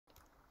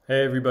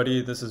Hey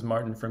everybody, this is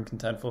Martin from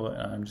Contentful,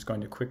 and I'm just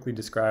going to quickly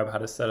describe how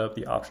to set up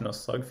the optional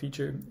slug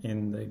feature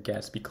in the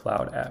Gatsby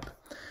Cloud app.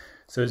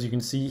 So as you can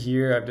see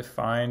here, I've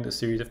defined a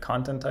series of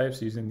content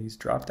types using these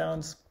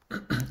dropdowns,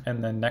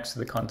 and then next to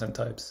the content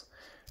types,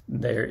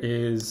 there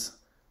is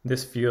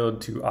this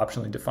field to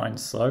optionally define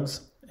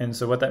slugs. And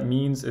so what that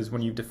means is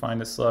when you've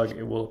defined a slug,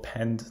 it will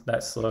append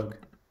that slug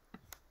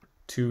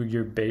to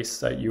your base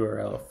site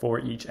URL for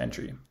each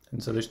entry.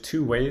 And so there's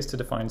two ways to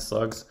define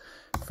slugs.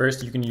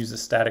 First, you can use a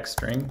static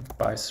string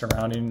by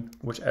surrounding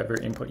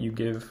whichever input you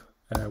give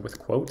with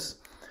quotes.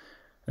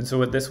 And so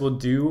what this will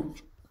do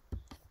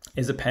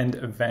is append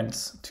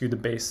events to the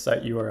base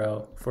site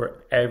URL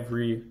for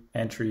every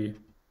entry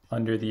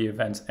under the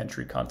events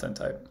entry content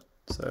type.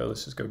 So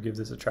let's just go give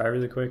this a try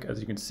really quick. As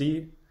you can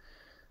see,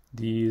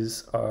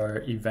 these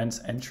are events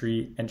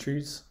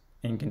entries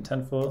in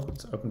Contentful.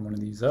 Let's open one of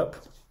these up.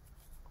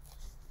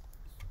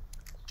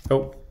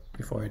 Oh,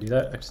 before I do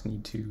that, I just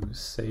need to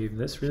save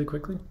this really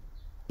quickly.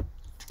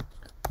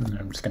 And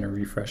I'm just going to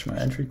refresh my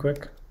entry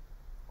quick.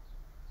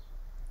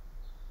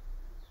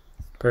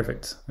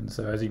 Perfect. And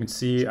so as you can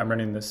see, I'm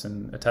running this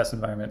in a test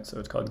environment, so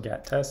it's called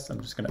gat test.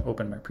 I'm just going to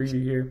open my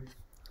preview here.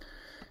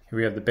 Here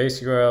we have the base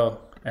URL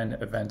and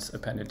events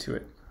appended to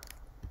it.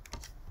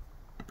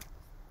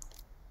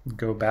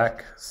 Go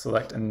back,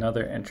 select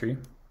another entry,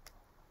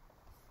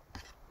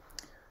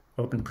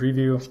 open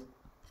preview,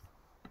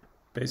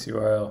 base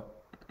URL,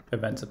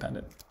 events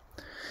appended.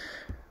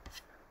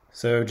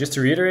 So just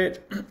to reiterate,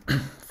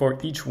 for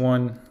each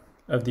one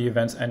of the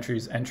events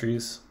entries,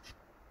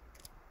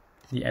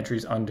 the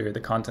entries under the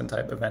content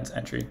type events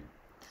entry,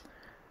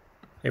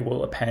 it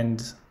will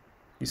append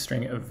the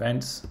string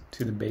events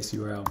to the base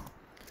URL.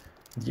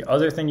 The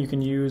other thing you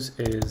can use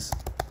is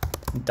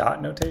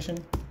dot notation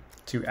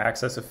to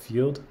access a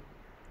field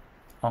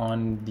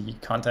on the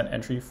content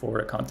entry for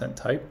a content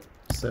type.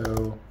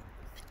 So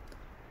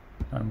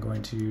I'm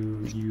going to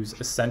use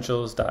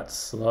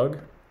essentials.slug.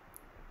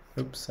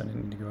 Oops, I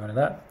didn't need to go out of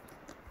that.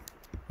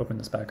 Open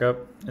this back up.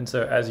 And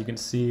so as you can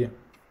see,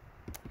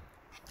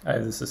 I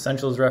have this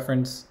essentials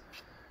reference,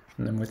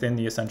 and then within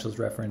the essentials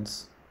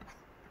reference,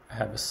 I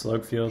have a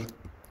slug field.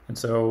 And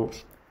so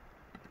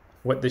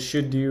what this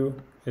should do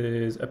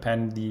is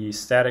append the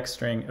static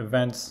string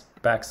events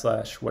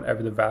 /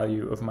 whatever the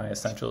value of my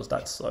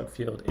essentials.slug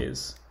field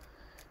is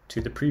to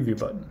the preview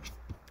button.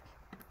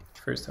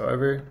 First,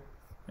 however,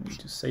 I need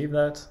to save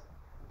that,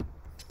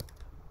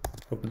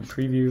 open the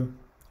preview,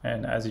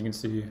 and as you can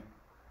see,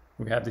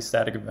 we have the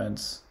static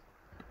events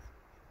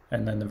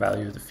and then the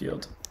value of the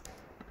field.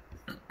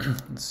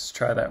 Let's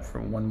try that for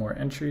one more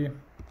entry.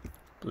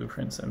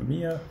 Blueprints and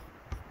Mia.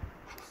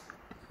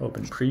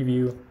 Open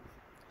preview,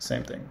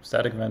 same thing,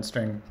 static event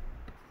string,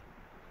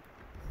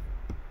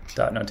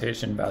 dot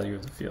notation, value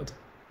of the field.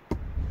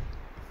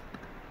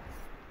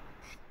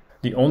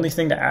 The only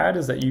thing to add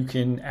is that you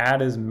can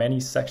add as many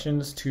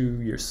sections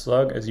to your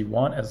slug as you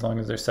want, as long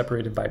as they're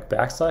separated by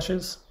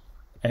backslashes.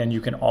 And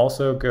you can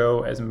also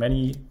go as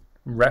many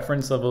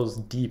reference levels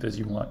deep as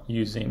you want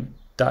using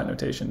dot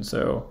notation.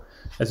 So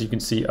as you can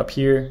see up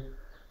here,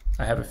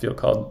 I have a field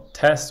called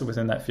test.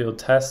 Within that field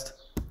test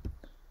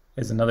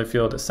is another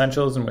field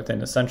essentials, and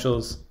within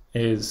essentials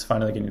is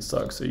finally getting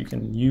slug. So you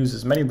can use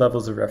as many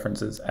levels of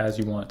references as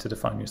you want to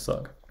define your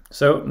slug.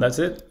 So that's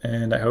it,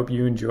 and I hope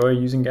you enjoy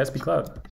using Gatsby Cloud.